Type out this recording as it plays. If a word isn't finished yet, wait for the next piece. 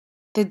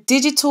The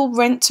digital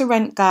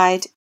rent-to-rent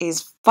guide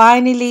is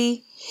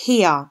finally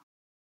here.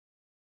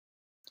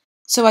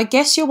 So I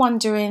guess you're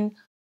wondering,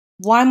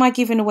 why am I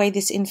giving away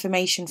this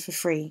information for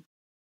free?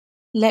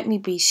 Let me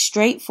be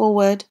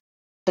straightforward,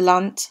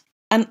 blunt,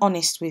 and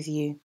honest with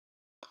you.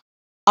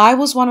 I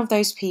was one of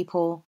those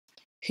people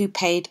who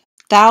paid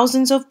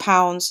thousands of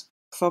pounds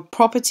for a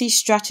property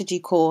strategy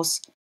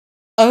course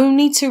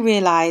only to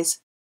realise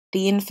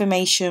the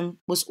information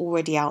was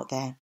already out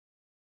there.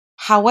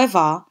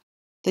 However,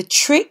 the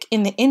trick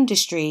in the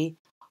industry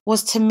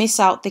was to miss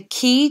out the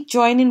key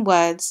joining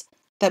words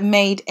that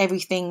made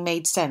everything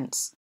make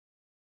sense.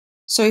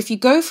 So if you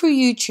go through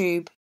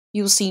YouTube,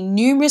 you'll see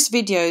numerous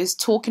videos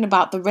talking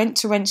about the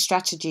rent-to-rent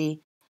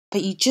strategy,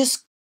 but you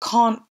just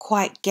can't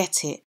quite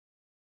get it.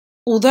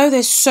 Although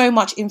there's so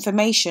much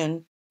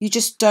information, you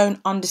just don't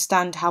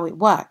understand how it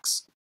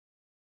works,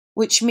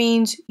 which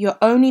means you're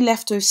only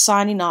left with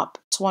signing up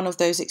to one of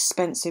those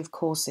expensive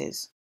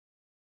courses.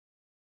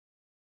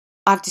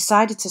 I've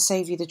decided to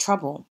save you the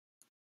trouble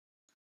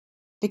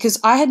because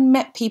I had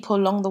met people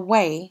along the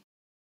way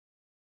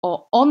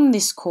or on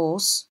this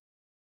course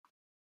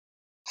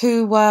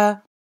who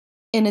were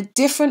in a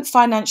different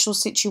financial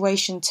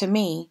situation to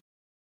me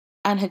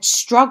and had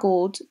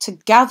struggled to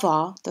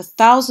gather the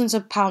thousands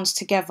of pounds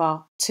together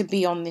to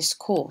be on this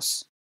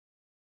course.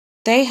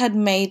 They had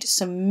made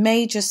some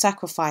major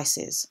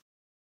sacrifices.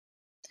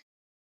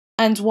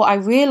 And what I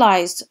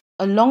realized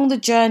along the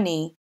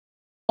journey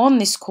on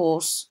this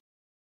course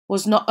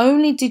was not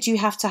only did you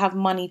have to have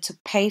money to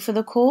pay for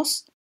the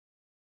course,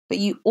 but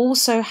you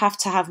also have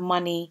to have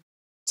money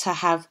to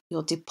have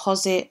your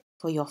deposit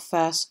for your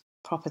first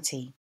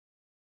property.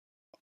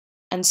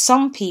 And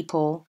some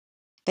people,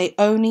 they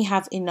only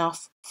have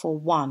enough for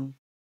one,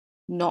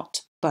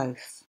 not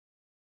both.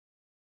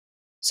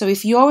 So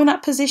if you're in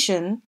that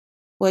position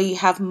where you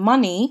have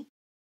money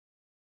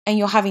and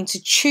you're having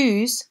to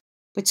choose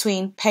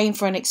between paying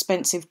for an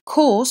expensive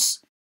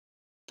course,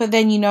 but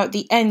then you know at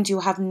the end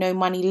you'll have no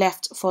money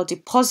left for a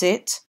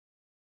deposit,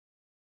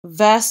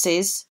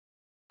 versus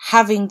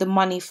having the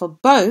money for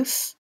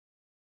both,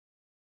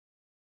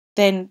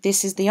 then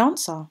this is the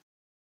answer.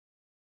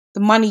 The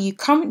money you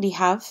currently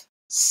have,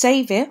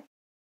 save it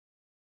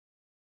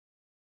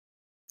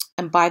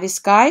and buy this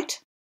guide,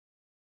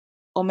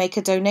 or make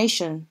a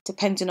donation,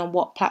 depending on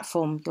what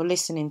platform you're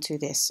listening to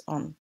this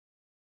on.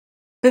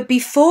 But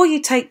before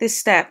you take this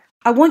step,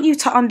 I want you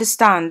to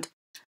understand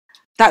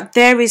that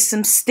there is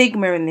some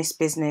stigma in this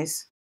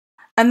business.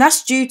 And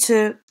that's due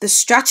to the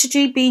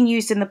strategy being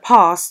used in the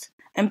past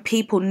and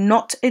people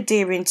not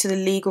adhering to the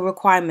legal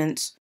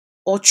requirements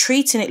or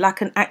treating it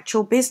like an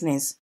actual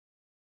business.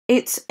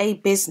 It's a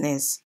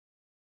business.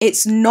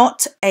 It's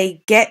not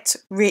a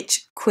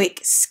get-rich-quick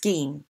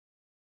scheme.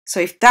 So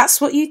if that's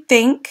what you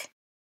think,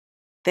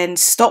 then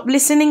stop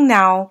listening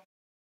now,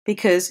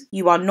 because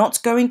you are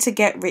not going to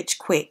get rich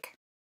quick.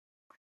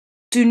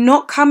 Do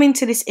not come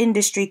into this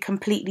industry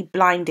completely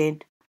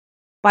blinded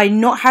by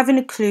not having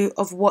a clue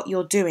of what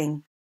you're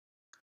doing,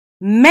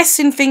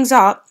 messing things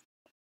up,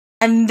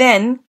 and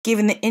then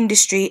giving the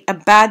industry a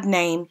bad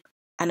name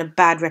and a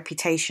bad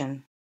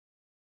reputation.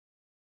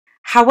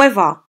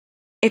 However,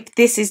 if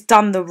this is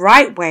done the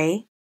right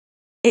way,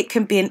 it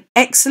can be an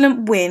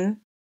excellent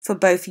win for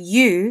both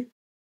you,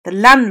 the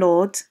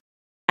landlord,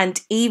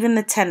 and even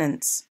the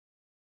tenants.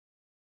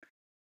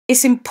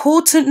 It's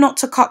important not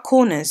to cut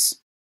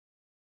corners,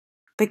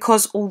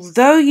 because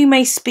although you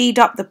may speed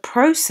up the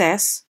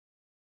process,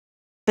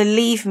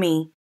 believe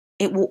me,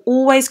 it will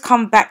always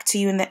come back to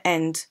you in the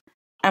end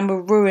and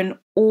will ruin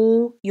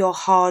all your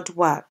hard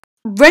work.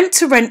 Rent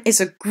to rent is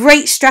a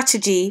great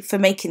strategy for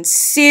making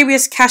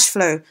serious cash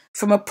flow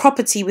from a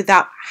property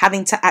without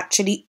having to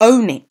actually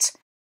own it.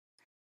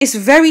 It's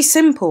very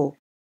simple.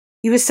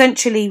 You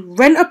essentially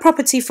rent a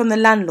property from the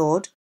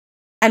landlord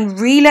and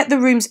re-let the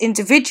rooms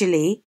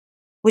individually,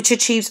 which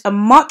achieves a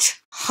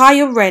much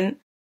higher rent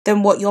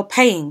than what you're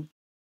paying.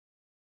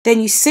 Then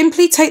you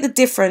simply take the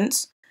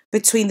difference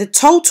between the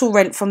total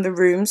rent from the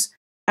rooms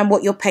and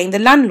what you're paying the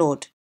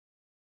landlord.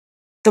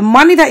 The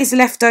money that is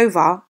left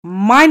over,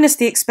 minus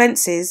the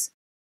expenses,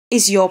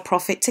 is your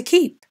profit to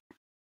keep.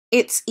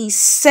 It's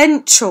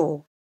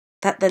essential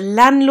that the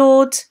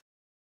landlord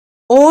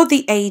or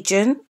the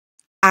agent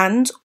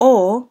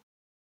or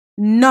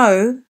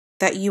know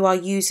that you are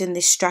using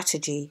this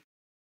strategy.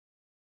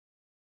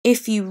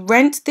 If you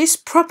rent this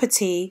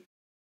property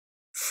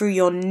through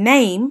your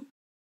name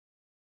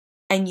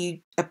and you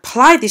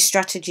apply this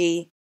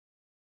strategy,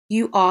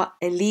 you are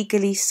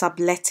illegally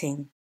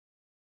subletting.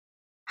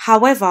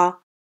 However,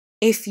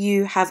 if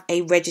you have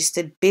a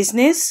registered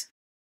business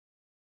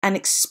and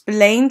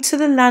explain to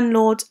the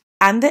landlord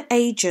and the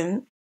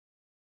agent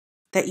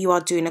that you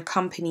are doing a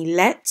company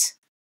let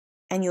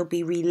and you'll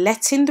be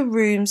reletting the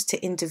rooms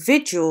to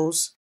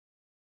individuals,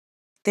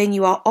 then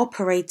you are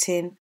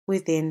operating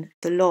within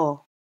the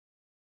law.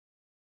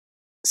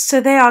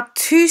 So there are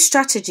two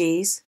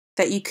strategies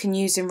that you can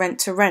use in rent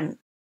to rent.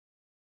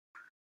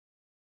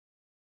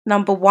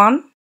 Number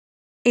one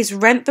is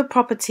rent the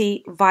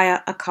property via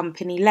a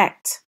company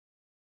let.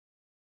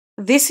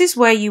 This is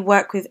where you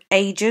work with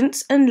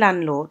agents and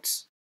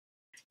landlords.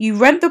 You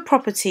rent the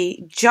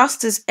property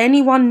just as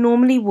anyone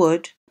normally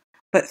would,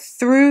 but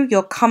through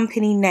your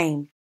company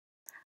name,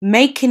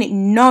 making it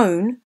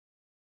known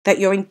that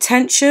your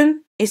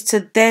intention is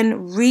to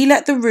then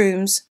re-let the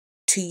rooms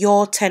to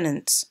your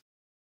tenants.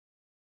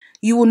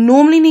 You will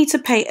normally need to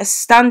pay a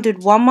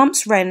standard 1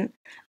 month's rent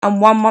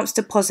and 1 month's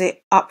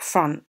deposit up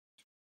front.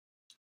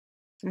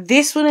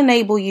 This will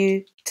enable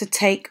you to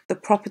take the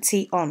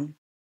property on.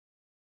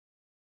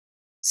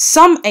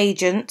 Some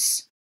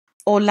agents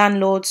or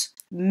landlords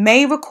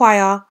may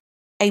require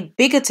a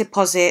bigger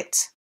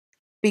deposit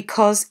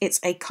because it's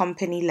a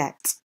company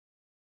let.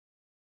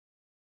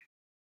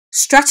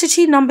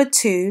 Strategy number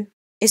 2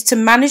 is to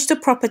manage the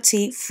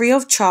property free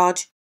of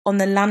charge on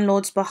the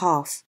landlord's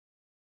behalf.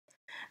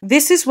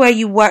 This is where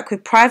you work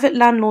with private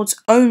landlords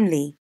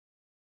only.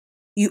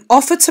 You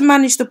offer to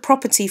manage the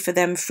property for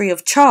them free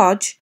of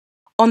charge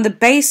on the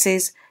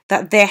basis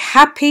that they're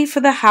happy for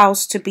the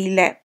house to be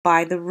let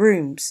by the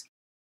rooms.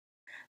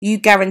 You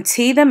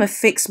guarantee them a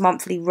fixed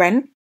monthly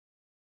rent,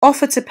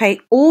 offer to pay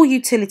all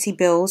utility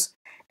bills,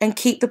 and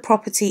keep the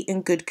property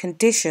in good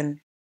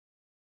condition.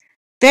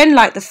 Then,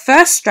 like the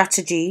first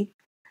strategy,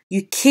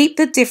 you keep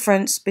the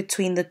difference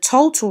between the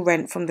total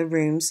rent from the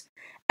rooms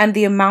and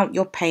the amount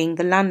you're paying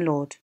the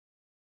landlord.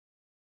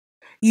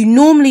 You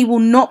normally will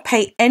not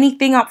pay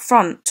anything up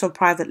front to a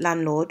private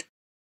landlord.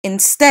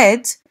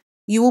 Instead,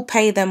 you will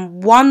pay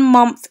them 1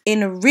 month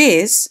in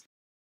arrears,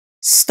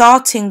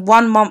 starting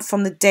 1 month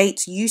from the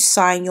date you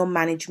sign your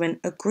management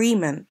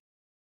agreement,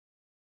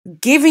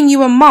 giving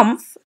you a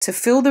month to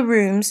fill the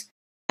rooms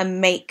and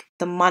make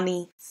the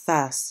money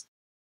first.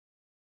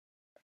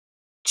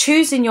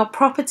 Choosing your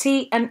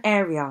property and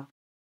area.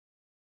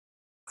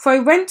 For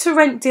a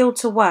rent-to-rent deal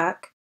to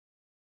work,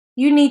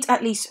 you need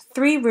at least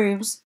 3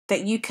 rooms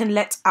that you can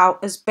let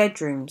out as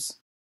bedrooms,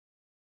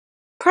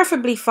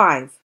 preferably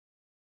 5.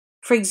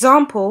 For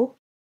example,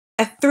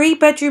 a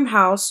 3-bedroom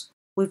house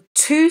with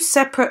 2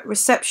 separate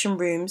reception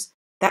rooms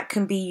that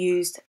can be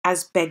used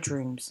as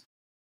bedrooms.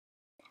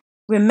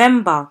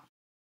 Remember,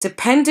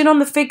 depending on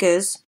the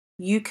figures,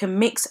 you can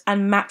mix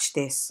and match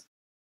this.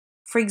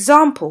 For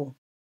example,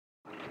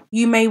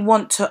 you may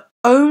want to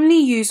only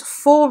use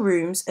 4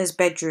 rooms as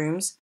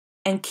bedrooms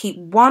and keep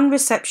 1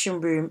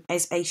 reception room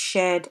as a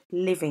shared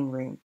living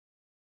room.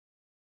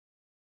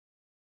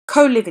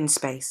 Co-living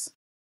space.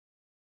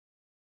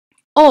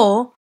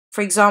 Or,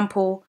 for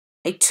example,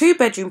 a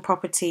 2-bedroom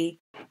property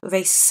with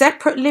a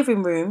separate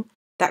living room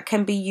that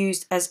can be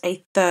used as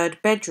a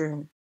 3rd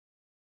bedroom.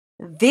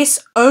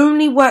 This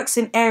only works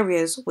in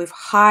areas with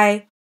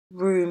high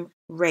room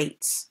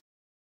rates.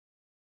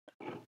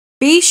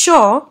 Be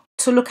sure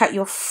to look at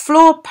your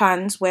floor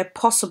plans where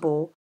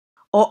possible,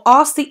 or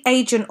ask the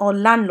agent or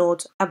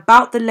landlord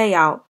about the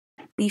layout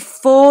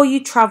before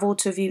you travel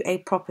to view a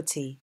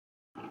property.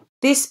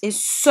 This is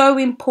so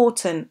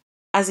important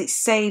as it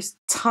saves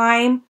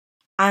time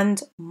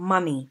and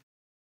money.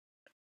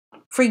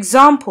 For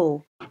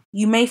example,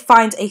 you may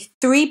find a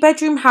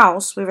 3-bedroom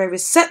house with a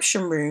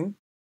reception room,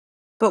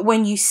 but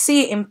when you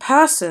see it in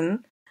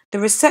person, the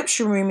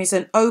reception room is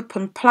an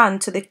open plan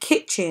to the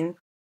kitchen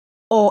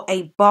or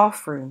a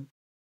bathroom.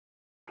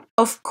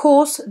 Of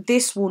course,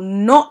 this will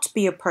not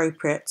be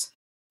appropriate,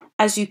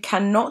 as you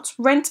cannot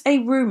rent a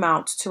room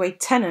out to a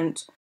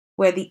tenant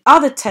where the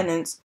other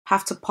tenants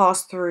have to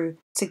pass through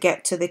to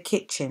get to the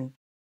kitchen.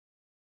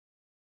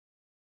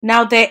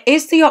 Now, there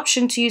is the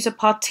option to use a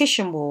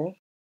partition wall,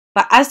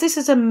 but as this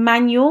is a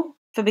manual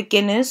for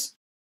beginners,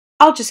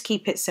 I'll just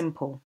keep it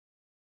simple.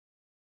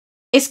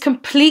 It's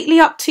completely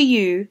up to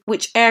you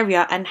which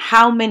area and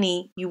how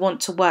many you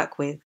want to work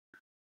with.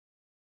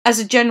 As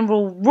a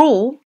general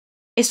rule,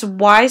 it's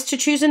wise to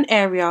choose an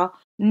area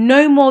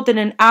no more than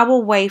an hour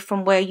away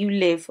from where you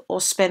live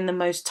or spend the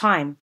most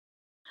time.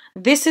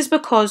 This is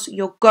because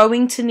you're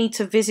going to need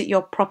to visit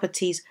your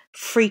properties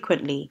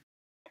frequently,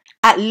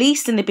 at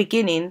least in the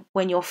beginning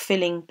when you're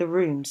filling the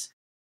rooms.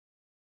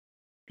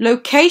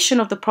 Location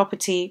of the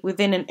property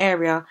within an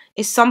area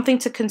is something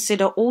to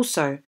consider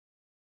also.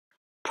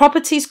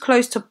 Properties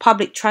close to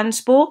public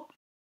transport,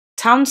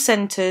 town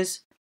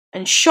centres,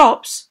 and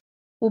shops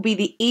will be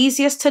the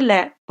easiest to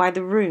let by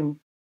the room.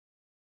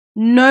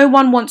 No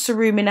one wants a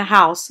room in a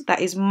house that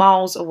is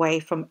miles away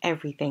from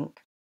everything.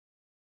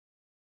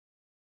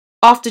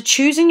 After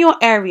choosing your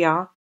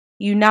area,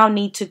 you now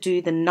need to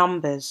do the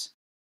numbers.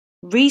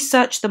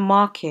 Research the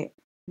market,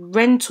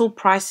 rental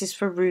prices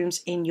for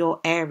rooms in your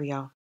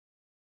area.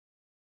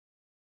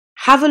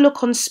 Have a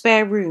look on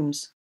spare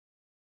rooms.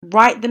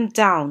 Write them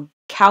down,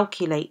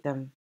 calculate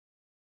them.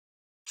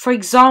 For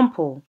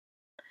example,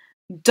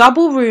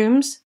 double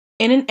rooms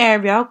in an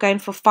area going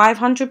for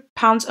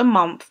 £500 a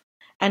month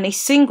and a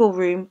single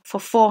room for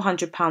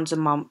 £400 a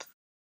month.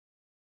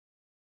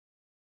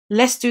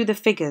 Let's do the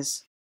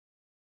figures.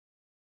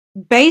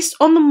 Based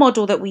on the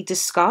model that we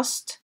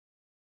discussed,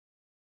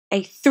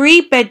 a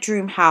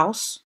 3-bedroom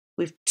house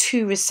with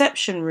 2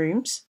 reception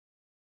rooms,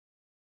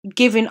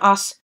 giving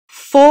us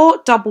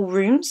 4 double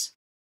rooms,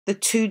 the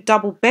 2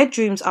 double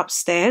bedrooms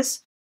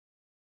upstairs,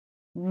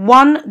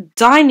 one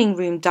dining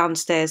room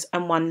downstairs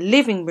and one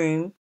living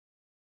room,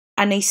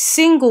 and a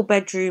single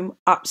bedroom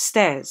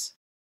upstairs.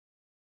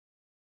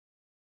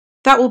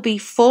 That will be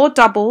 4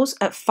 doubles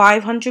at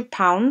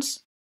 £500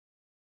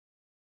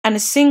 and a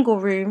single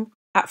room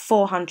at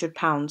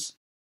 £400,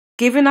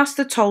 giving us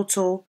the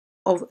total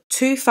of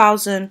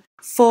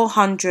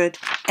 £2,400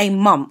 a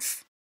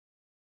month.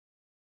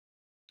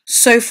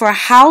 So for a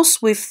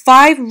house with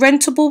 5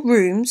 rentable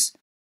rooms,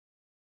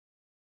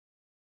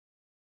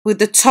 with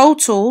the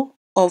total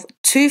of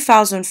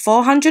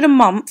 £2,400 a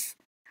month,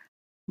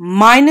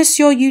 minus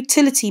your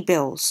utility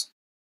bills,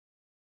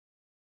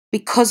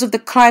 because of the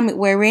climate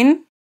we're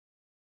in,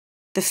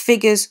 the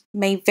figures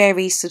may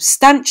vary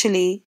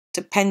substantially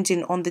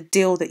depending on the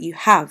deal that you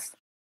have.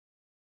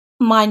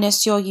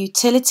 Minus your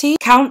utility,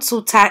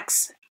 council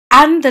tax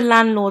and the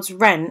landlord's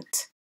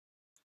rent,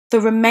 the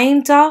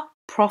remainder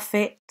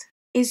profit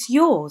is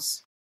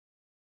yours.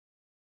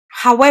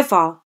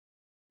 However,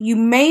 you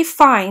may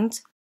find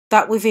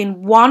that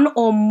within one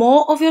or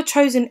more of your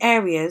chosen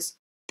areas,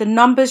 the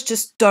numbers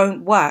just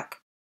don't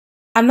work.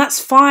 And that's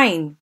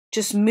fine,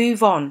 just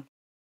move on.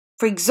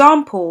 For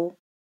example,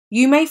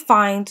 you may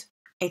find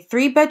a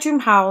 3-bedroom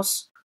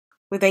house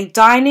with a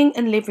dining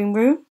and living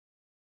room,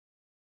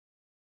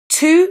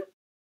 2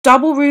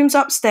 double rooms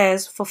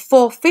upstairs for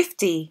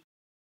 £450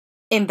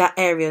 in that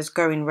area's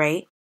going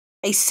rate,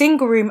 a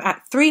single room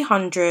at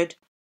 £300,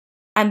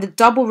 and the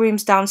double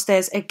rooms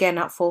downstairs again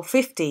at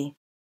 £450.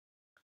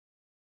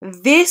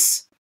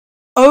 This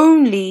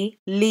only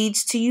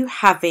leads to you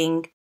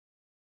having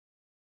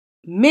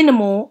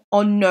minimal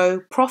or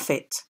no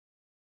profit.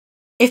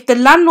 If the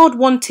landlord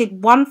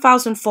wanted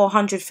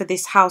 £1,400 for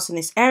this house in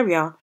this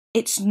area,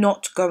 it's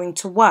not going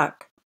to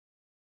work.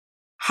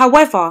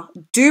 However,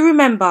 do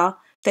remember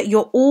that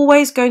you're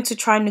always going to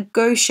try and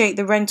negotiate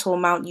the rental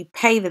amount you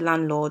pay the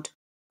landlord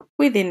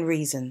within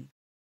reason.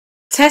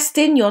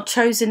 Testing your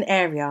chosen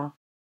area.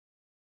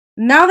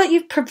 Now that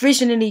you've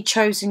provisionally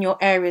chosen your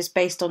areas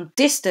based on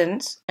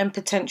distance and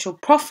potential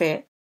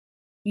profit,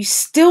 you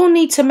still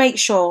need to make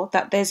sure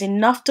that there's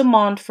enough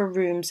demand for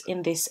rooms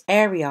in this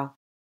area.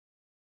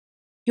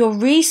 Your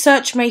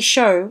research may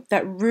show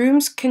that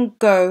rooms can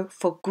go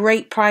for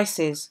great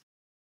prices.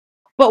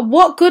 But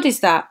what good is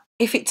that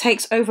if it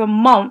takes over a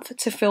month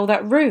to fill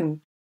that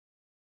room?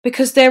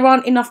 Because there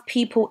aren't enough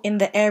people in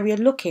the area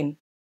looking.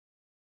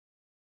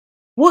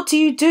 What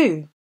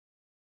do?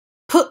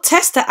 Put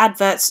tester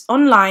adverts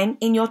online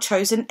in your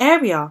chosen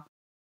area.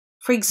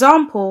 For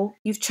example,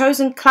 you've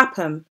chosen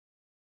Clapham,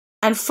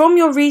 and from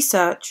your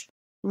research,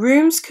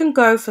 rooms can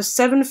go for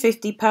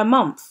 £750 per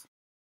month.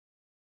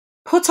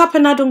 Put up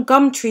an ad on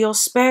Gumtree or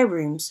Spare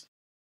Rooms,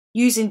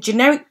 using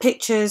generic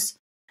pictures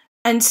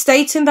and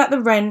stating that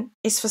the rent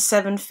is for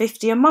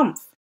 £750 a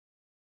month.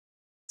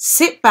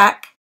 Sit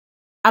back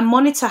and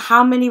monitor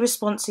how many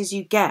responses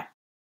you get.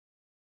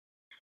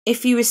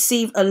 If you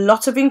receive a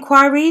lot of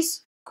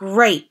inquiries,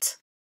 great.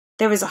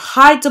 There is a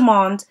high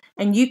demand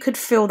and you could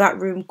fill that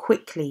room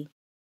quickly.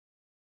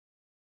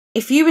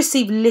 If you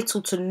receive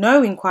little to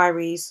no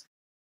inquiries,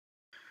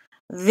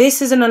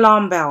 this is an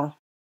alarm bell.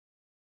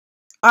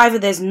 Either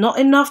there's not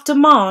enough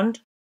demand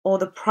or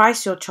the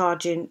price you're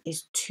charging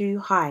is too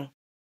high.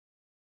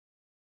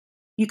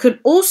 You can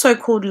also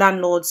call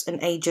landlords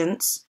and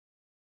agents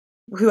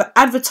who are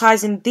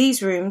advertising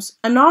these rooms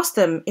and ask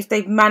them if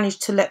they've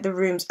managed to let the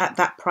rooms at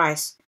that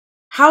price.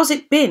 How's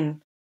it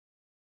been?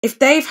 If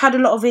they've had a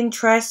lot of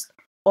interest,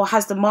 or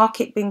has the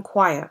market been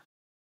quiet?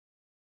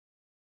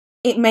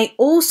 It may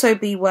also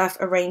be worth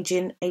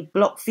arranging a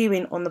block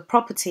viewing on the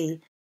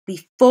property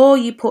before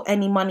you put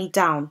any money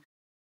down,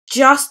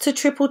 just to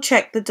triple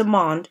check the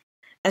demand,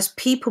 as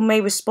people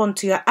may respond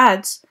to your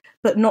ads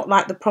but not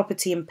like the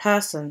property in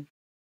person.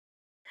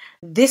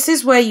 This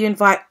is where you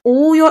invite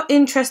all your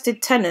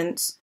interested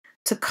tenants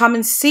to come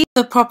and see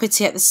the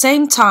property at the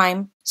same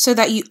time, so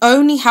that you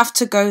only have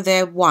to go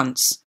there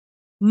once.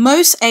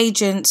 Most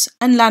agents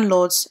and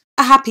landlords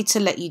are happy to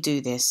let you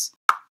do this.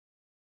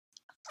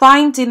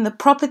 Finding the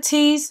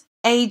properties,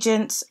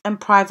 agents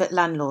and private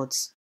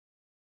landlords.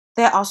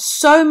 There are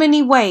so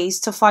many ways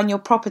to find your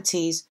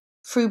properties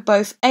through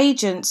both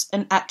agents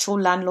and actual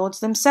landlords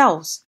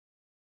themselves.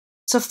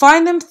 To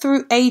find them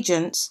through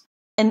agents,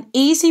 an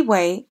easy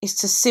way is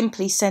to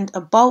simply send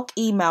a bulk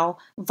email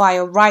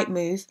via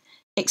Rightmove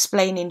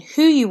explaining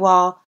who you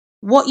are,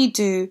 what you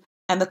do,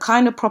 and the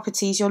kind of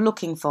properties you're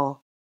looking for.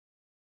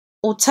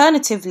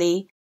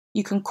 Alternatively,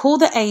 you can call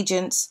the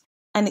agents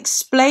and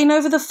explain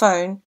over the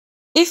phone,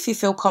 if you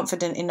feel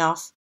confident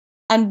enough,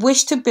 and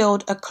wish to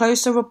build a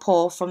closer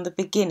rapport from the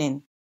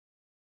beginning.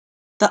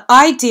 The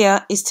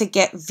idea is to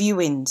get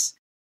viewings.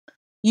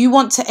 You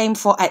want to aim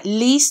for at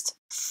least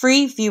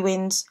 3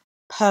 viewings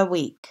per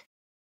week.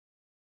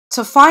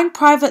 To find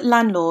private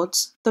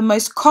landlords, the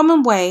most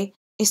common way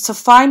is to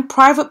find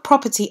private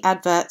property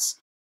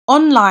adverts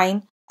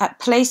online at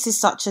places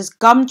such as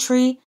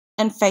Gumtree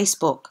and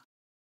Facebook.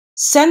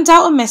 Send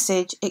out a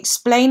message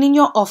explaining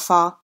your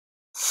offer,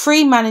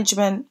 free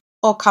management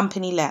or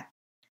company let.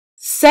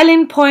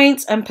 Selling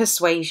points and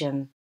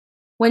persuasion.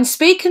 When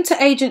speaking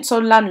to agents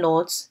or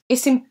landlords,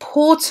 it's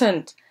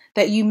important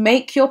that you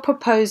make your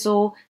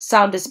proposal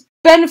sound as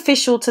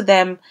beneficial to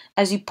them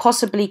as you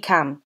possibly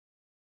can.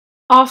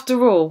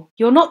 After all,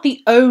 you're not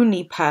the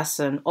only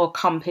person or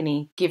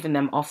company giving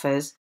them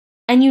offers,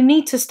 and you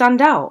need to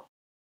stand out.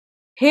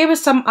 Here are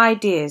some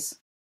ideas.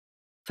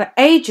 For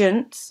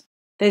agents,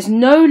 there's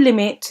no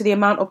limit to the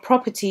amount of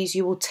properties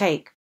you will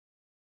take,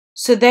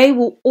 so they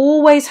will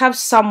always have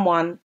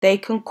someone they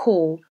can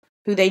call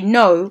who they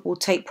know will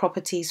take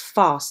properties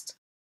fast,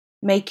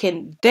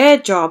 making their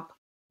job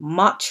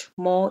much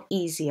more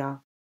easier.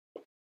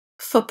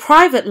 For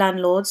private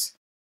landlords,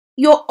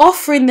 you're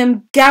offering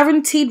them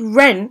guaranteed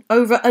rent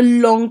over a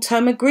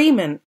long-term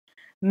agreement,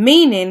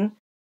 meaning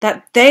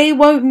that they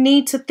won't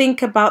need to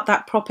think about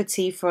that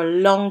property for a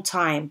long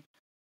time.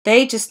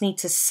 They just need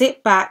to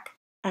sit back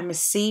and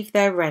receive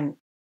their rent.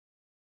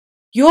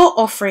 You're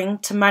offering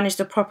to manage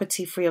the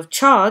property free of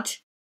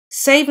charge,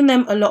 saving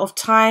them a lot of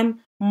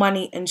time,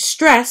 money, and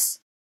stress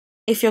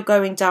if you're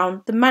going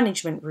down the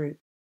management route.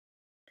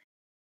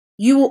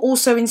 You will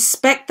also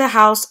inspect the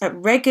house at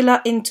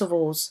regular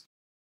intervals,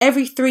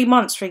 every 3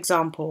 months, for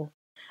example,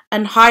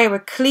 and hire a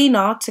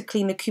cleaner to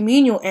clean the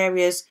communal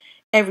areas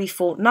every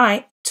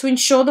fortnight to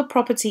ensure the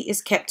property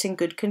is kept in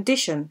good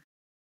condition.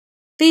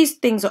 These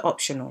things are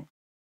optional.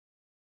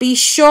 Be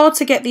sure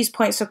to get these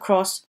points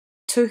across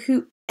to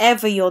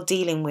whoever you're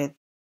dealing with.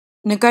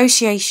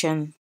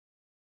 Negotiation.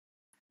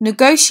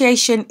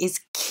 Negotiation is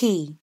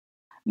key.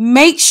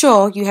 Make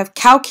sure you have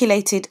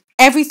calculated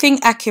everything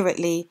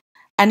accurately,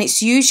 and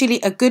it's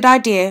usually a good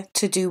idea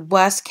to do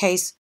worst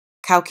case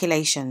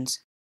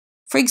calculations.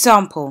 For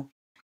example,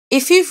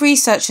 if you've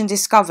researched and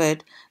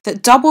discovered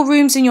that double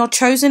rooms in your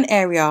chosen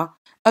area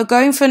are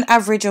going for an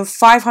average of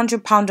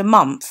 £500 a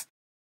month,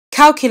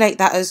 calculate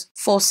that as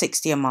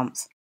 £460 a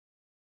month.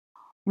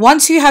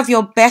 Once you have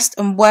your best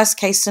and worst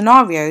case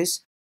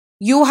scenarios,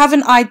 you'll have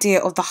an idea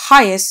of the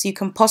highest you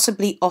can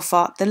possibly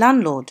offer the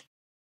landlord.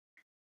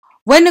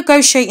 When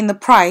negotiating the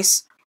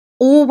price,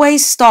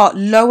 always start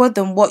lower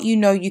than what you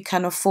know you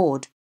can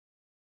afford.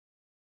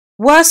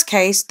 Worst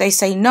case, they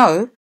say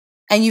no,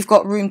 and you've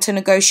got room to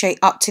negotiate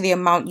up to the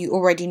amount you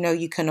already know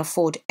you can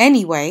afford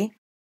anyway.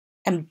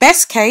 And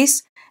best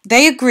case,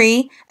 they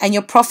agree and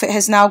your profit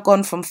has now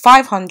gone from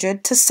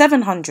 500 to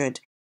 700.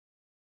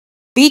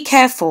 Be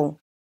careful.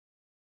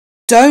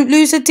 Don't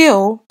lose a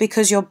deal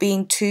because you're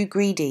being too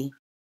greedy.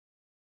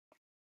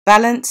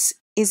 Balance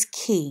is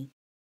key.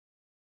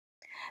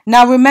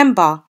 Now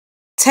remember,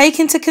 take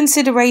into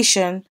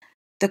consideration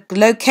the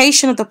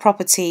location of the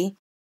property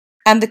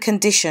and the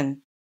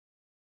condition.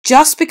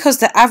 Just because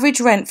the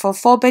average rent for a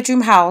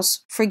 4-bedroom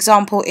house, for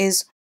example,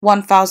 is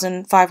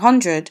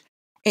 £1,500,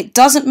 it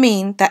doesn't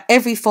mean that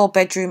every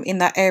 4-bedroom in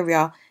that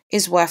area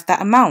is worth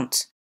that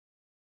amount.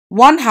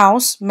 One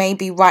house may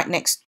be right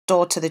next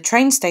door to the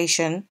train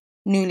station,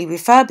 newly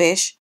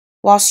refurbished,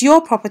 whilst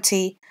your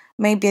property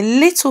may be a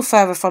little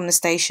further from the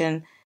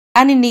station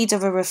and in need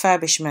of a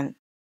refurbishment.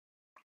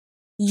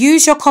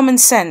 Use your common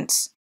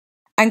sense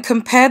and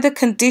compare the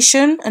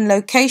condition and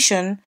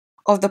location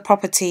of the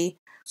property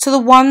to the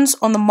ones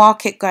on the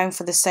market going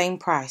for the same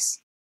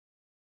price.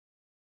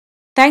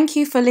 Thank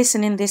you for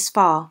listening this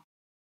far.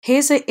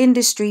 Here's an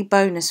industry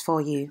bonus for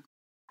you.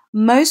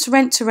 Most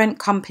rent-to-rent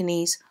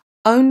companies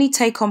only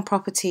take on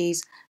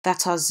properties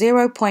that are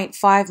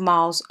 0.5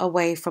 miles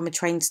away from a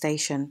train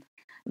station.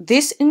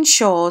 This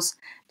ensures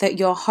that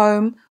your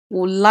home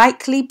will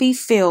likely be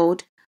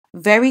filled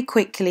very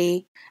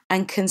quickly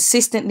and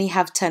consistently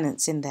have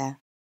tenants in there.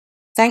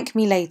 Thank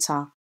me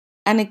later.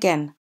 And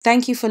again,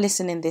 thank you for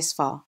listening this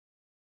far.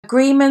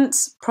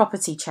 Agreements,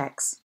 property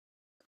checks.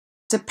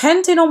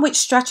 Depending on which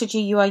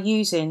strategy you are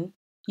using,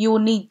 you will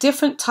need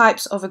different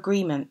types of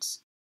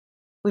agreements.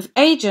 With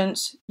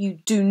agents, you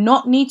do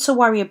not need to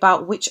worry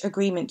about which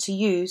agreement to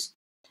use,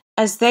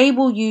 as they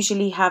will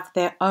usually have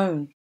their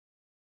own.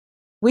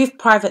 With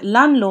private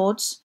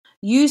landlords,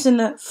 using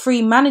the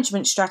free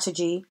management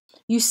strategy,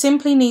 you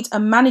simply need a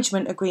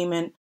management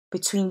agreement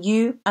between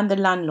you and the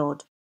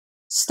landlord,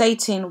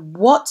 stating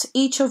what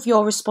each of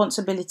your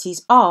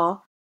responsibilities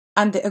are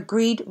and the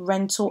agreed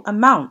rental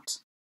amount.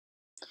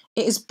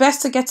 It is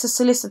best to get a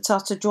solicitor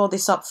to draw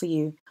this up for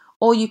you,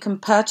 or you can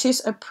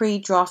purchase a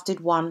pre-drafted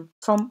one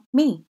from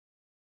me.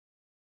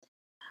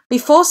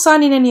 Before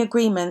signing any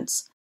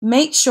agreements,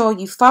 make sure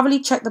you thoroughly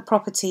check the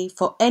property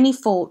for any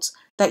faults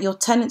that your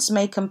tenants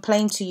may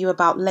complain to you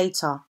about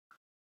later.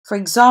 For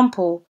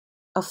example,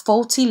 a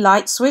faulty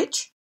light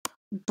switch,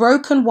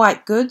 broken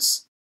white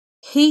goods,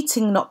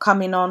 heating not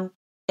coming on,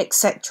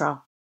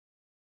 etc.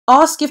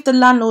 Ask if the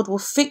landlord will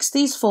fix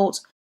these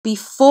faults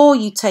before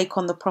you take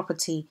on the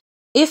property.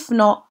 If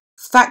not,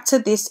 factor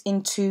this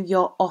into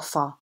your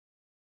offer.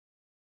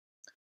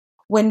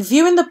 When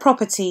viewing the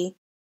property,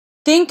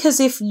 think as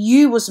if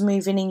you was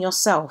moving in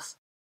yourself.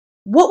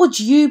 What would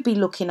you be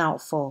looking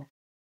out for?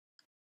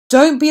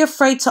 Don't be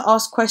afraid to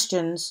ask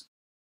questions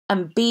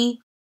and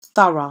be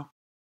thorough.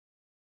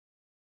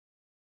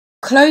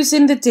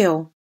 Closing the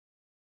deal.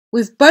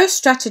 With both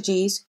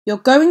strategies, you're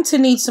going to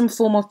need some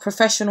form of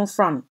professional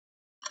front.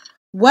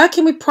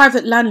 Working with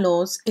private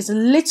landlords is a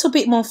little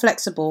bit more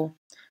flexible.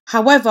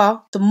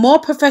 However, the more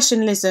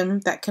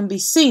professionalism that can be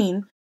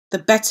seen, the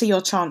better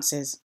your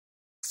chances.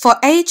 For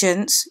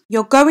agents,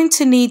 you're going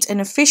to need an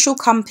official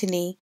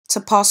company to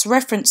pass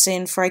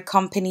referencing for a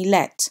company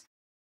let.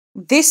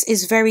 This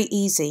is very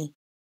easy.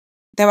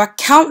 There are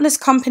countless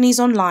companies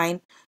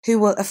online who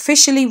will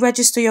officially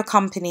register your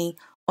company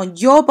on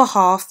your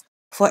behalf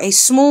for a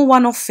small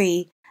one-off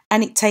fee,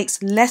 and it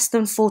takes less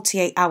than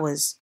 48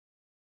 hours.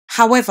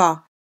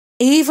 However,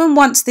 even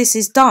once this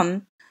is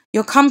done,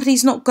 your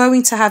company's not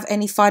going to have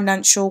any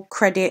financial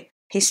credit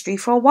history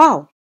for a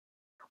while,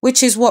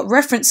 which is what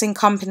referencing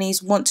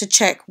companies want to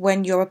check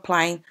when you're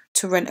applying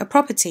to rent a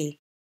property.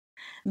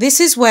 This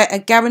is where a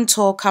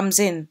guarantor comes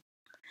in.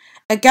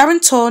 A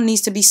guarantor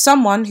needs to be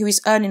someone who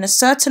is earning a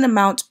certain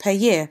amount per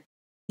year,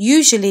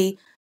 usually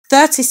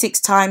 36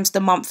 times the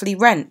monthly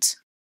rent,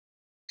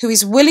 who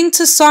is willing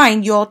to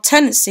sign your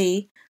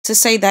tenancy to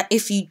say that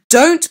if you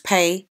don't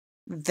pay,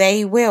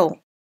 they will.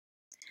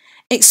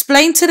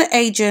 Explain to the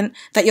agent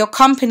that your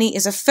company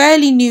is a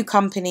fairly new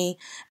company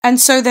and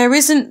so there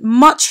isn't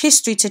much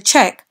history to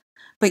check,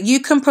 but you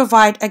can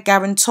provide a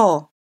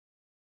guarantor.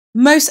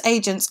 Most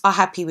agents are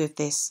happy with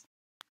this.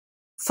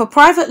 For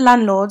private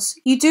landlords,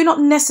 you do not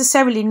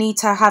necessarily need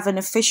to have an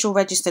official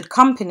registered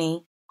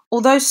company,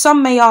 although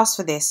some may ask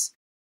for this.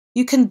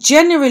 You can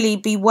generally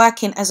be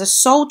working as a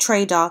sole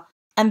trader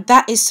and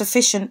that is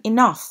sufficient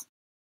enough.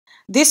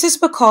 This is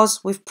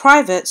because with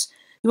privates,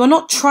 you are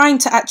not trying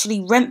to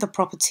actually rent the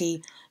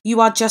property, you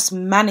are just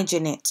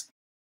managing it.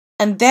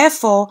 And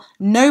therefore,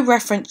 no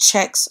reference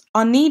checks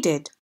are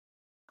needed.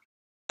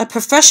 A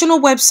professional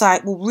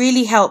website will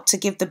really help to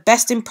give the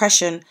best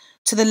impression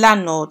to the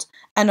landlord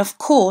and of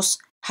course,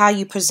 how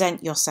you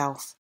present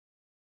yourself.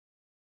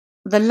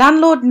 The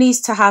landlord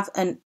needs to have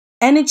an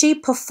energy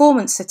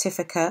performance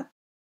certificate,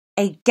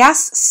 a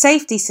gas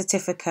safety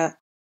certificate,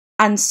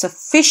 and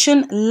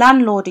sufficient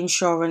landlord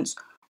insurance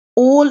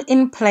all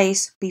in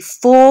place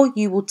before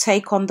you will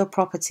take on the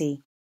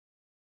property.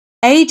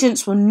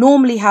 Agents will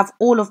normally have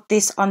all of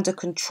this under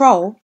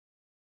control,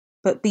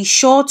 but be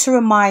sure to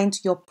remind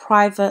your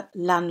private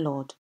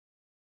landlord.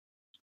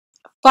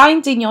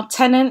 Finding your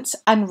tenants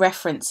and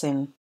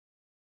referencing.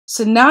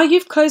 So now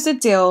you've closed a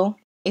deal,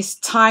 it's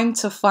time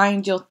to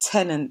find your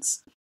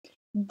tenants.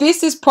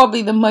 This is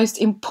probably the most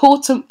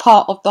important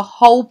part of the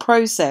whole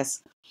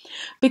process,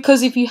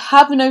 because if you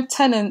have no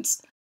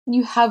tenants,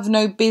 you have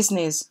no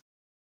business.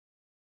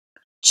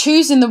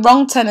 Choosing the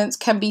wrong tenants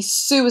can be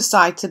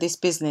suicide to this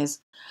business,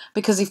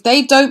 because if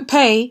they don't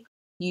pay,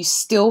 you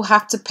still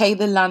have to pay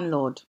the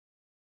landlord.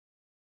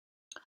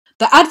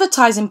 The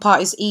advertising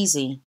part is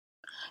easy.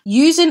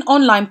 Using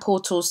online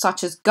portals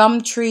such as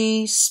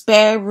Gumtree,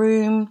 Spare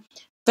Room,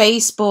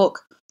 Facebook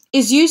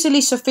is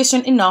usually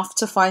sufficient enough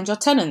to find your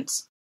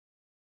tenants.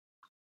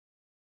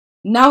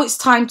 Now it's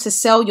time to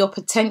sell your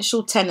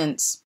potential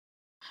tenants.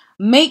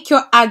 Make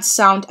your ads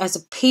sound as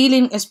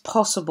appealing as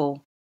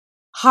possible.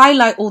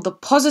 Highlight all the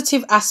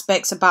positive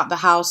aspects about the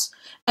house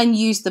and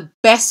use the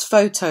best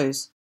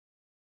photos.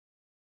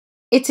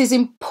 It is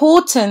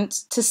important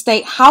to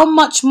state how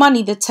much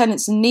money the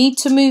tenants need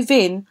to move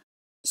in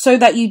so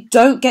that you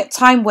don't get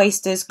time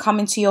wasters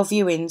coming to your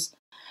viewings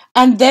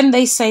and then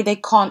they say they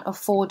can't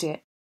afford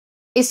it.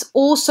 It's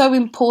also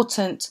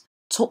important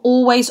to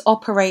always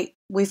operate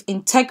with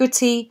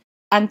integrity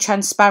and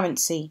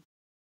transparency.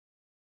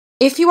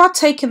 If you are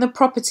taking the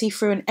property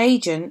through an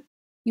agent,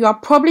 you are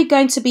probably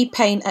going to be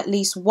paying at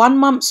least 1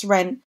 month's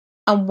rent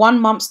and 1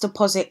 month's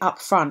deposit up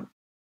front.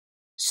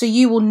 So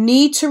you will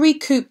need to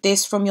recoup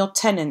this from your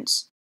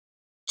tenants,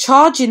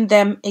 charging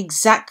them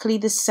exactly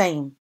the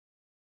same.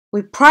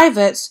 With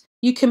privates,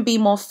 you can be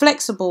more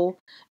flexible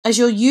as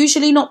you're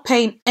usually not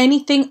paying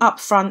anything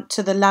upfront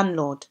to the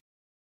landlord.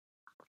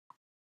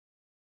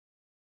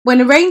 When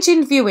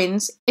arranging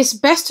viewings, it's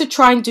best to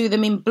try and do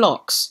them in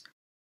blocks.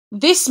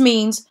 This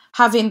means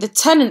having the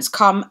tenants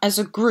come as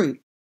a group.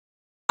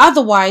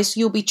 Otherwise,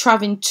 you'll be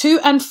travelling to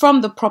and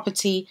from the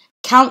property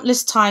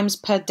countless times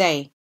per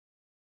day.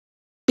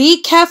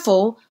 Be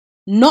careful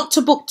not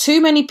to book too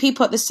many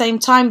people at the same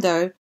time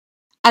though,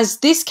 as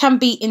this can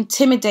be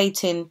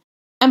intimidating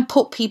and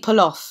put people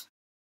off.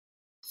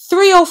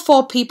 3 or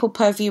 4 people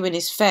per viewing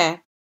is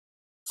fair.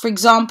 For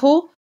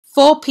example,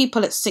 4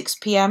 people at 6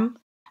 p.m.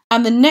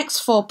 and the next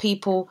 4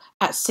 people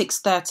at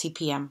 6:30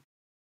 p.m.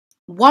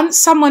 Once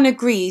someone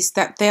agrees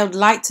that they would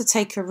like to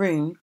take a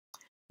room,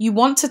 you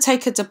want to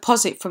take a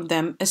deposit from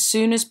them as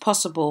soon as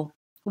possible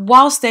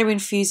whilst they're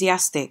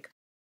enthusiastic.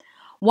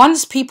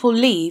 Once people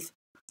leave,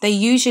 they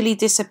usually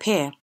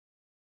disappear.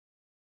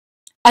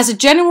 As a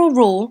general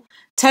rule,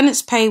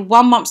 tenants pay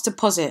 1 month's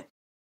deposit.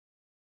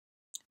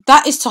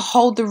 That is to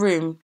hold the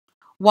room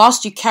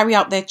whilst you carry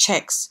out their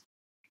checks,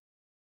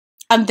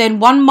 and then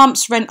 1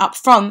 month's rent up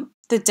front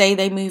the day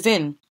they move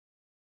in.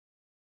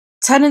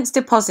 Tenants'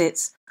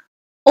 deposits.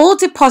 All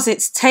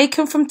deposits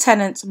taken from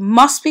tenants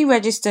must be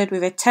registered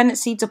with a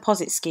tenancy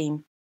deposit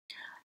scheme.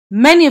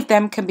 Many of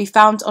them can be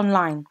found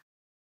online.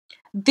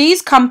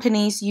 These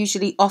companies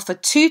usually offer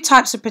 2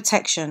 types of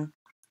protection.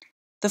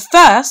 The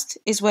first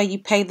is where you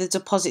pay the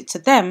deposit to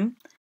them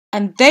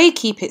and they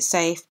keep it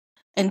safe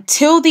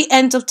until the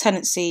end of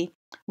tenancy,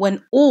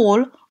 when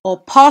all or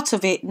part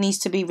of it needs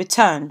to be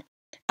returned,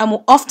 and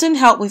will often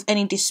help with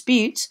any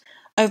disputes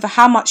over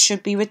how much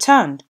should be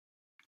returned.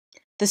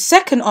 The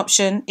second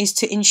option is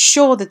to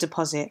insure the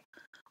deposit,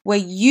 where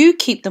you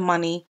keep the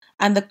money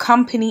and the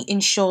company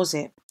insures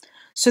it,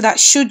 so that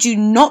should you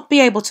not be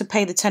able to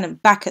pay the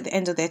tenant back at the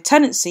end of their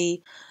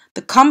tenancy,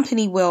 the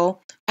company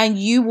will, and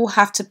you will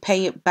have to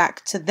pay it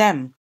back to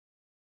them.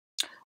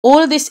 All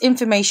of this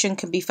information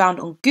can be found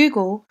on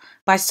Google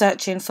by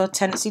searching for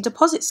tenancy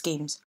deposit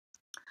schemes.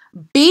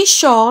 Be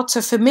sure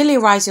to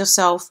familiarise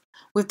yourself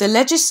with the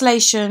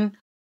legislation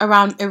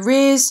around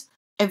arrears,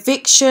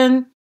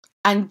 eviction,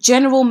 and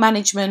general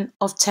management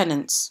of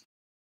tenants.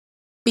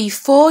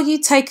 Before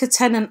you take a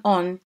tenant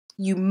on,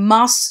 you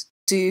must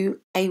do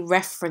a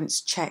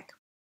reference check,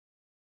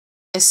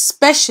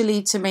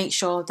 especially to make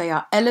sure they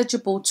are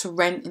eligible to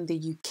rent in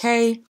the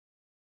UK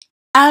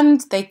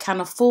and they can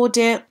afford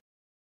it,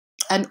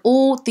 and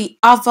all the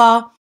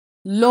other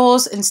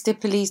laws and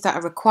stipulations that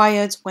are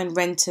required when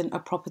renting a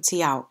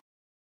property out.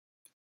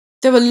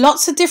 There are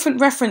lots of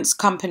different reference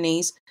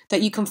companies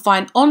that you can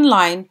find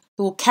online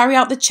who will carry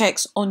out the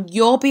checks on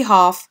your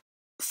behalf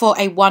for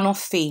a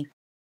one-off fee.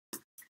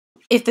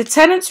 If the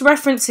tenant's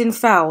referencing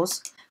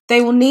fails,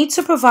 they will need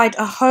to provide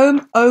a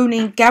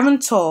home-owning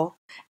guarantor,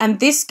 and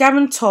this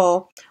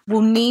guarantor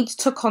will need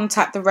to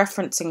contact the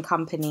referencing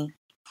company.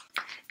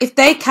 If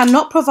they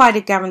cannot provide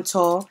a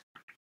guarantor,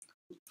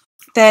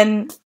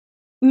 then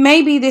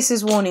maybe this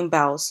is warning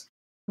bells.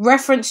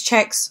 Reference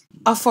checks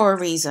are for a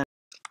reason.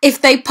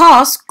 If they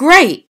pass,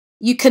 great!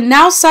 You can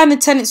now sign the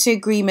tenancy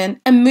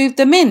agreement and move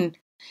them in.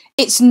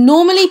 It's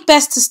normally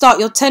best to start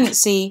your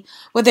tenancy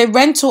with a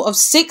rental of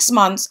 6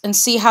 months and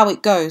see how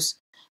it goes.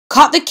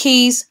 Cut the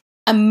keys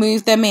and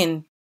move them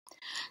in.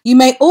 You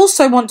may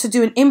also want to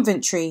do an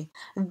inventory.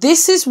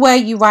 This is where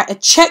you write a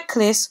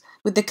checklist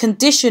with the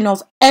condition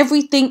of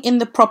everything in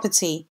the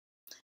property,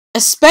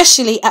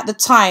 especially at the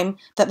time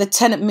that the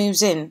tenant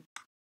moves in.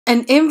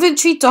 An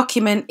inventory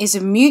document is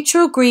a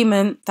mutual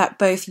agreement that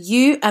both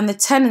you and the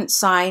tenant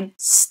sign,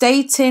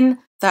 stating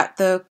that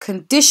the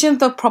condition of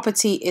the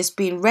property is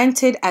being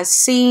rented as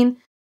seen,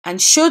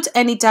 and should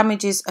any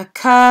damages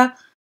occur,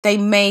 they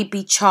may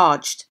be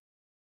charged.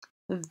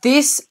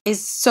 This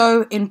is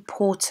so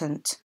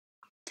important.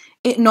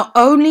 It not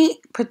only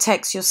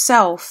protects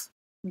yourself,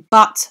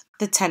 but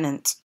the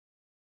tenant.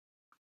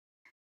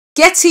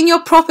 Getting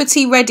your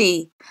property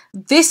ready.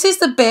 This is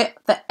the bit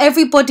that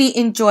everybody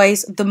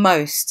enjoys the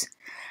most.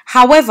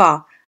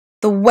 However,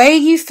 the way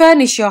you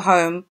furnish your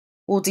home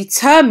will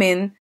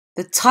determine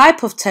the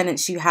type of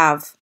tenants you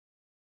have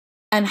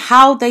and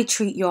how they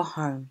treat your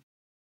home.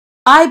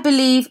 I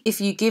believe if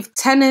you give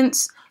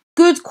tenants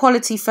good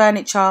quality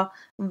furniture,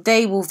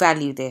 they will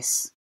value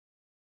this.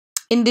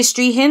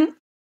 Industry hint: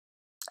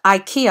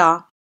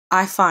 IKEA,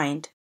 I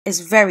find, is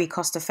very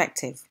cost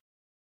effective.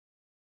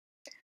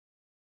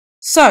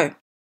 So,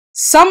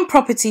 some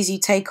properties you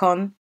take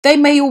on, they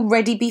may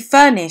already be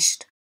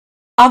furnished.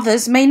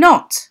 Others may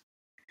not.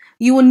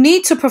 You will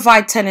need to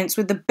provide tenants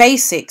with the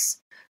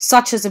basics,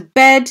 such as a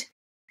bed,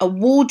 a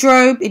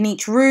wardrobe in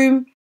each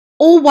room,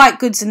 all white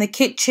goods in the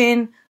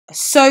kitchen, a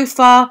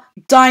sofa,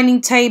 dining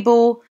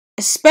table,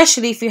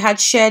 especially if you had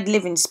shared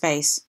living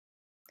space.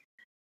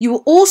 You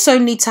will also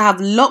need to have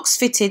locks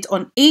fitted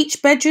on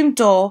each bedroom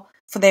door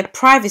for their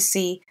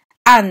privacy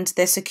and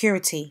their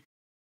security.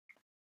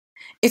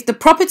 If the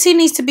property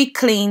needs to be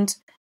cleaned,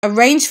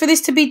 arrange for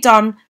this to be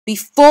done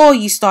before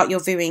you start your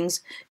viewings,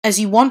 as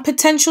you want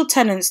potential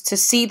tenants to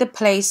see the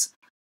place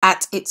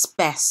at its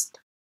best.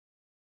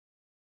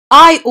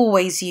 I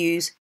always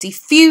use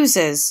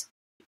diffusers,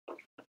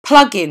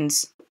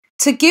 plugins,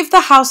 to give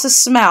the house a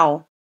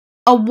smell,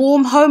 a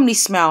warm, homely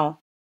smell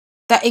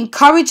that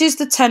encourages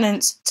the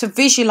tenants to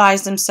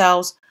visualize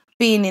themselves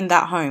being in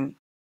that home.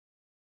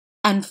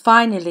 And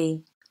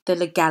finally, the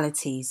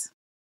legalities.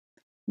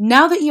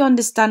 Now that you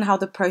understand how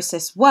the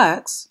process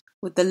works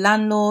with the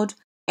landlord,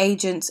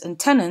 agents and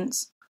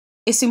tenants,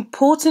 it's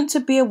important to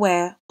be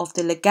aware of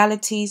the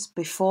legalities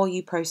before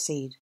you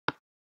proceed.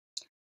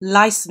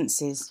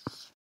 Licenses.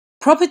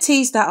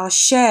 Properties that are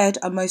shared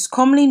are most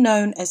commonly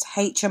known as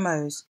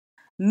HMOs,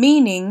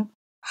 meaning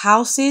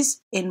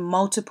houses in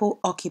multiple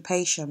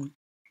occupation.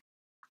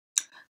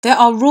 There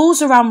are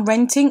rules around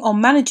renting or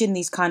managing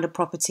these kind of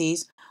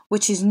properties,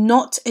 which is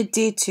not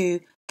adhered to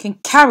can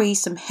carry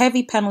some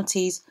heavy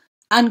penalties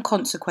and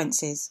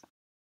consequences.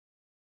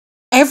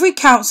 Every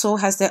council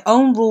has their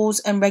own rules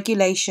and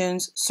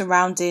regulations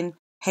surrounding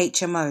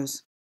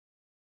HMOs.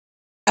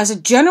 As a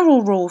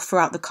general rule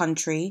throughout the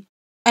country,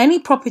 any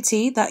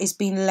property that is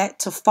being let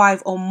to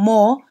 5 or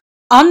more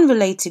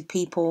unrelated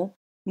people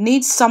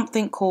needs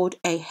something called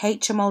a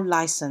HMO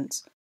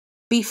license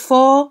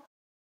before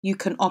you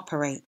can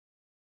operate.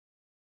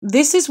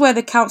 This is where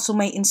the council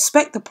may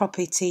inspect the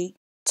property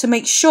to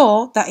make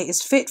sure that it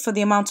is fit for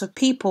the amount of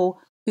people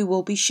who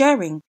will be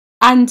sharing.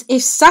 And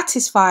if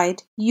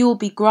satisfied, you will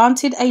be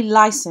granted a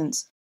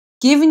license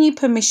giving you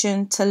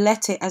permission to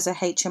let it as a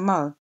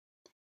HMO.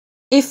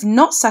 If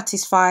not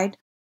satisfied,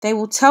 they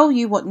will tell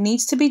you what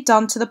needs to be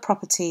done to the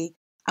property,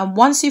 and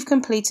once you've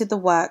completed the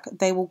work,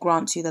 they will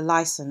grant you the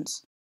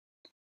license.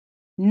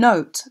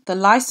 Note, the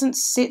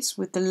license sits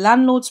with the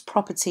landlord's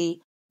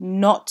property,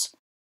 not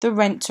the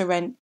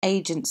rent-to-rent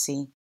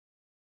agency.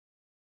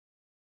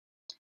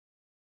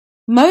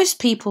 Most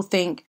people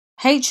think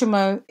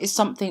HMO is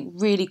something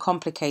really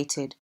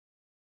complicated.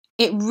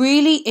 It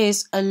really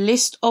is a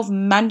list of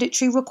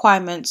mandatory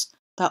requirements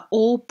that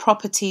all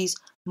properties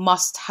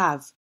must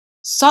have,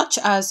 such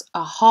as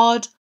a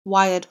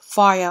hard-wired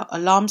fire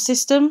alarm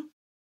system,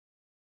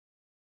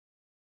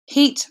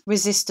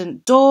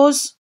 heat-resistant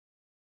doors,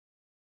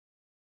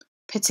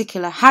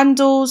 particular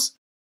handles,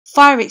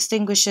 fire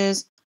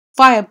extinguishers,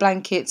 fire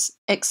blankets,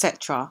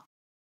 etc.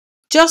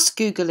 Just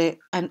Google it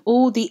and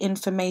all the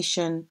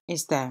information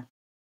is there.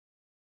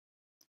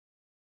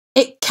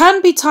 It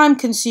can be time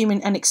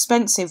consuming and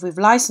expensive with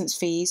license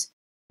fees,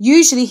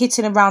 usually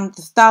hitting around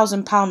the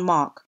 £1,000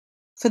 mark.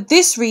 For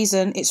this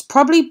reason, it's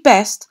probably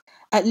best,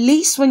 at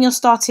least when you're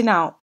starting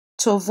out,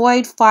 to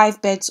avoid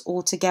 5 beds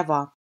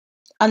altogether,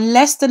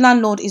 unless the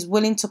landlord is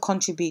willing to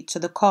contribute to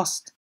the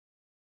cost.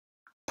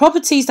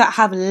 Properties that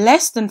have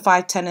less than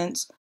 5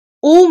 tenants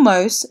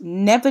almost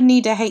never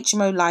need a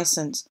HMO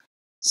license.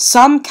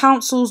 Some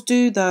councils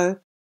do though,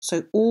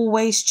 so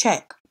always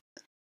check.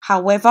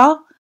 However,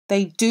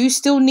 they do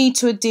still need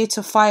to adhere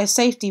to fire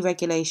safety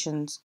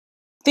regulations,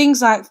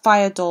 things like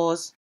fire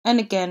doors and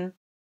again,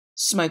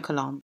 smoke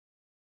alarm.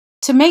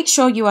 To make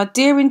sure you are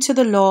adhering to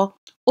the law,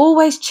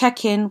 always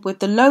check in with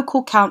the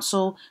local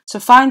council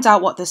to find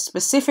out what the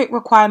specific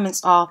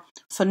requirements are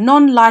for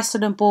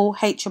non-licensable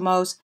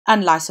HMOs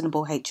and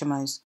licensable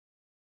HMOs.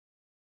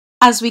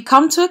 As we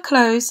come to a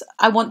close,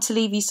 I want to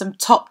leave you some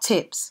top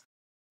tips.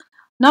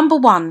 Number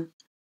 1,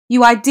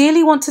 you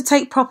ideally want to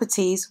take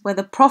properties where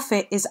the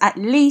profit is at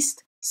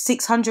least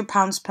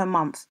 £600 per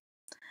month,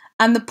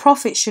 and the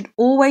profit should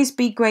always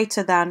be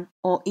greater than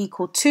or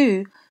equal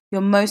to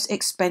your most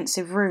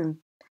expensive room.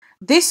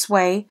 This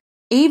way,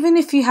 even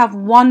if you have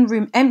one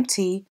room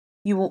empty,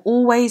 you will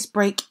always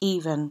break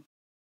even.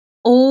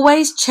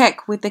 Always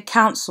check with the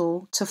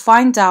council to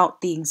find out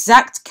the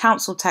exact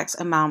council tax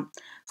amount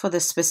for the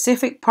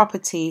specific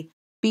property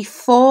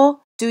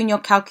before doing your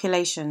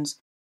calculations,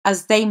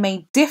 as they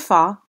may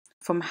differ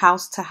from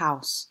house to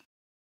house.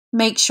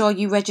 Make sure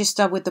you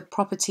register with the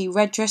property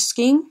redress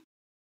scheme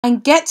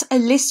and get a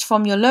list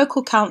from your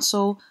local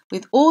council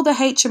with all the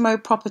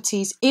HMO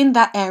properties in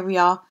that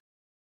area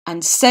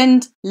and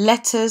send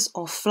letters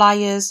or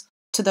flyers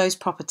to those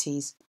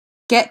properties.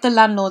 Get the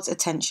landlord's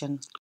attention.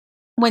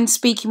 When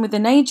speaking with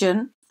an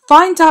agent,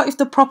 find out if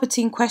the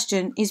property in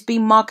question is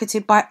being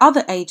marketed by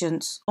other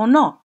agents or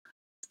not.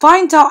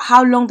 Find out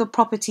how long the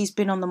property's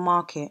been on the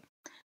market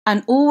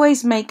and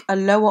always make a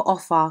lower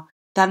offer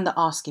than the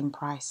asking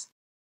price.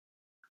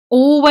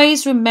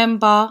 Always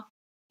remember,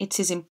 it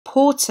is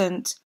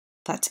important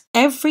that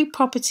every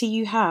property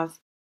you have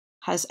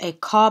has a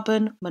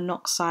carbon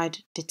monoxide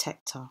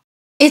detector.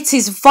 It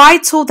is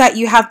vital that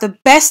you have the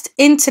best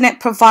internet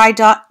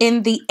provider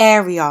in the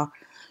area.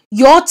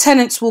 Your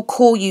tenants will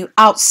call you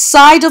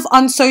outside of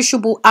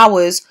unsociable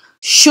hours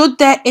should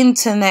their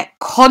internet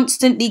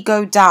constantly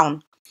go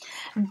down.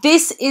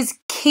 This is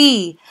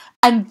key,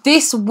 and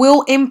this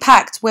will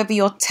impact whether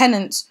your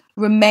tenants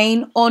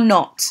remain or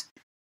not.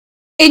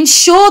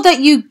 Ensure that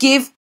you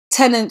give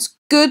tenants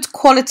good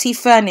quality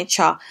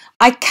furniture.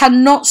 I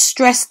cannot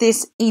stress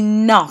this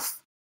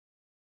enough.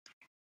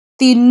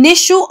 The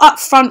initial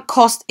upfront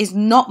cost is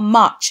not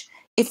much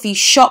if you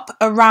shop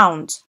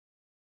around.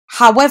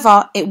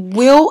 However, it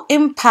will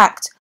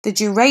impact the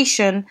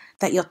duration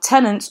that your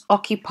tenants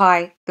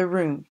occupy the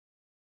room.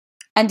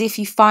 And if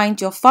you find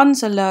your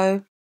funds are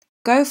low,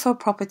 go for a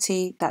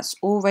property that's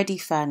already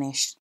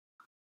furnished.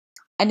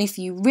 And if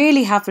you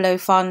really have low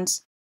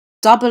funds,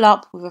 double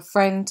up with a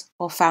friend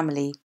or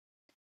family.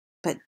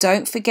 But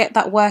don't forget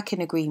that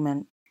working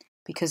agreement,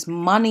 because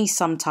money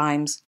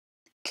sometimes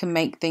can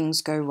make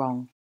things go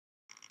wrong.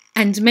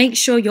 And make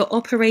sure you're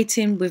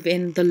operating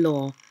within the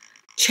law.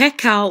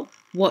 Check out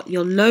what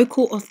your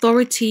local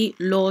authority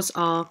laws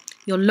are,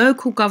 your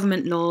local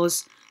government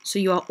laws, so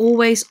you are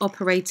always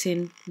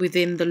operating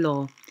within the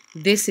law.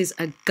 This is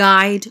a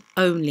guide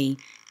only.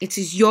 It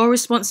is your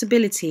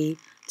responsibility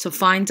to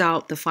find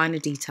out the finer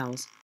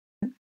details.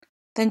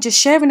 Then just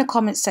share in the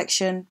comments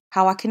section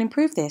how I can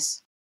improve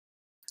this.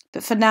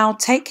 But for now,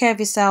 take care of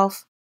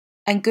yourself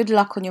and good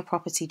luck on your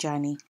property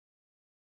journey.